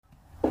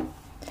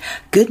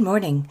Good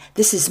morning.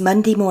 This is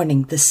Monday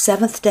morning, the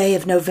 7th day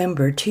of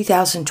November,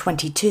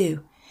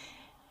 2022.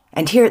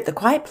 And here at the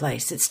Quiet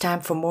Place, it's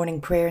time for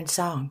morning prayer and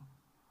song.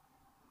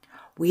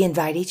 We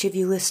invite each of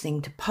you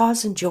listening to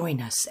pause and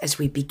join us as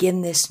we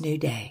begin this new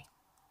day.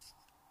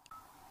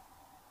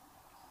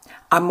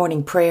 Our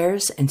morning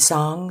prayers and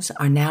songs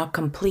are now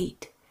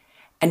complete,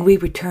 and we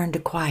return to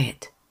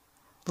quiet,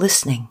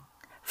 listening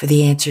for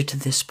the answer to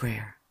this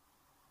prayer.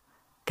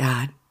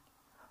 God,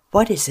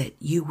 what is it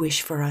you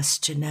wish for us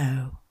to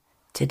know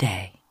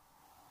today?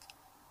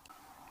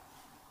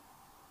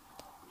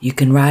 You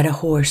can ride a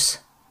horse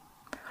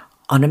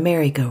on a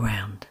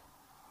merry-go-round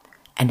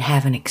and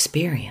have an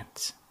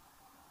experience.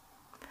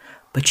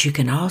 But you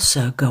can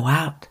also go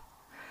out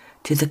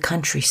to the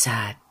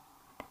countryside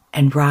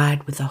and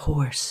ride with a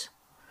horse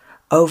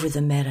over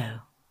the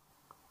meadow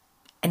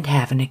and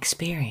have an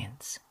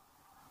experience.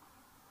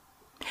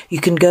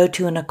 You can go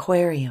to an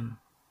aquarium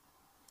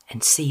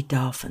and see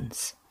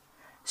dolphins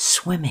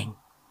swimming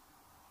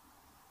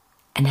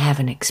and have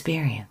an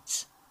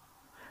experience.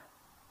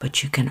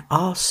 But you can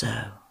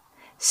also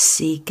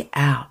seek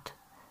out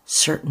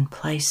certain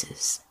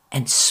places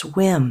and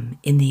swim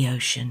in the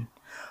ocean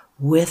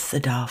with the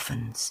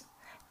dolphins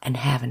and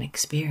have an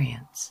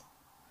experience.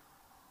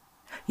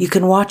 You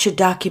can watch a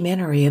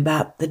documentary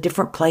about the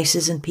different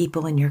places and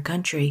people in your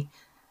country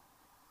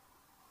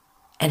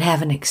and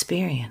have an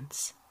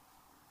experience.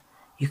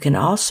 You can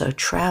also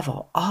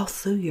travel all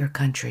through your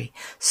country,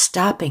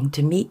 stopping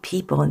to meet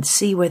people and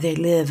see where they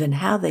live and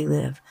how they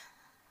live,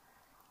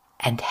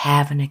 and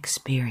have an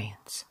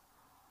experience.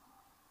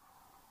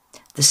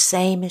 The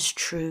same is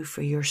true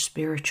for your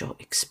spiritual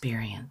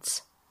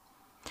experience.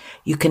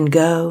 You can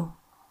go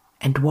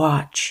and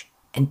watch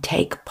and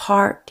take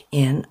part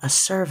in a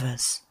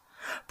service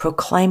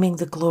proclaiming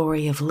the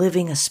glory of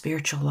living a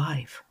spiritual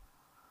life.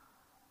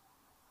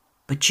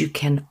 But you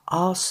can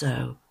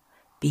also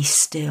be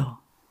still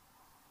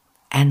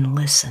and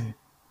listen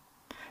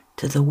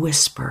to the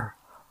whisper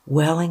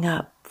welling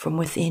up from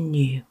within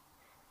you,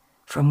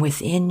 from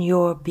within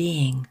your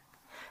being,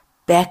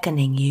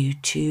 beckoning you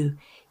to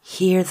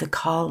hear the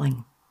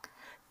calling,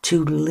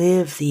 to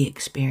live the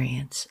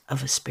experience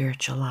of a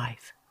spiritual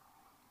life.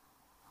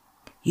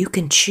 You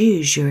can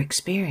choose your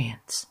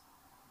experience.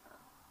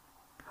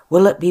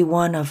 Will it be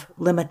one of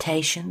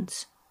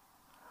limitations,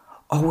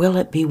 or will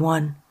it be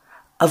one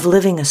of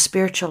living a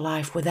spiritual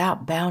life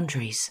without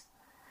boundaries?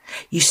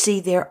 You see,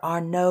 there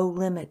are no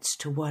limits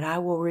to what I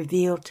will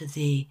reveal to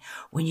thee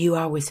when you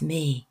are with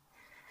me,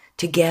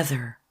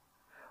 together,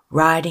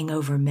 riding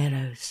over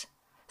meadows,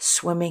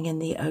 swimming in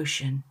the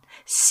ocean,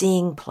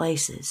 seeing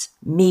places,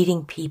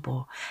 meeting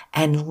people,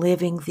 and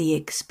living the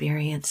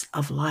experience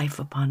of life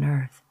upon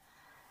earth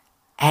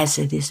as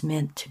it is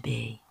meant to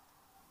be.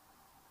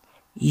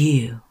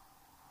 You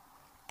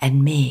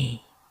and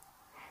me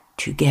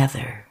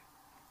together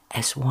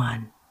as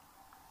one.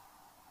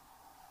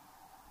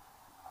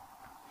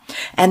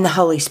 And the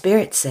Holy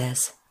Spirit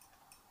says,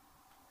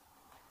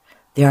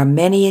 there are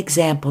many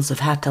examples of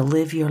how to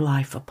live your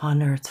life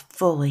upon earth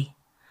fully,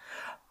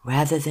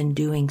 rather than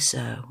doing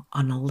so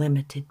on a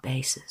limited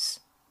basis.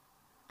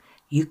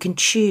 You can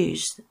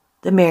choose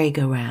the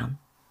merry-go-round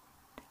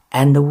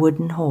and the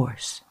wooden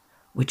horse,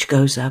 which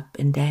goes up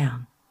and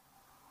down.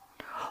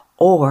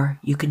 Or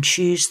you can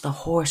choose the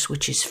horse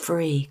which is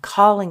free,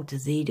 calling to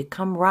thee to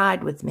come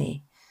ride with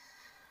me.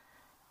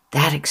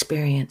 That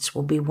experience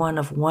will be one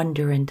of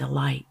wonder and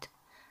delight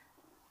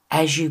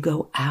as you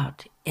go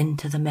out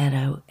into the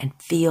meadow and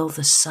feel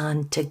the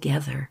sun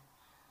together.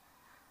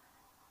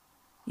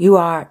 You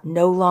are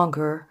no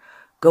longer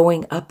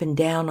going up and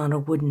down on a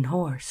wooden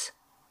horse.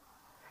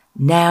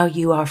 Now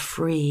you are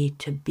free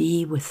to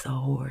be with the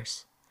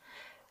horse,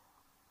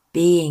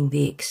 being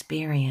the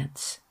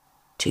experience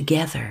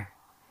together,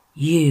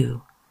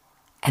 you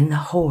and the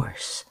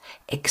horse,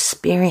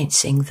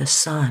 experiencing the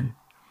sun,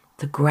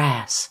 the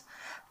grass,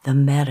 the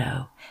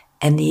meadow,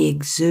 and the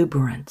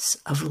exuberance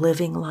of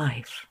living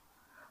life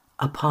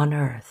upon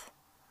earth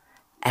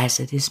as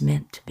it is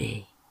meant to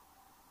be.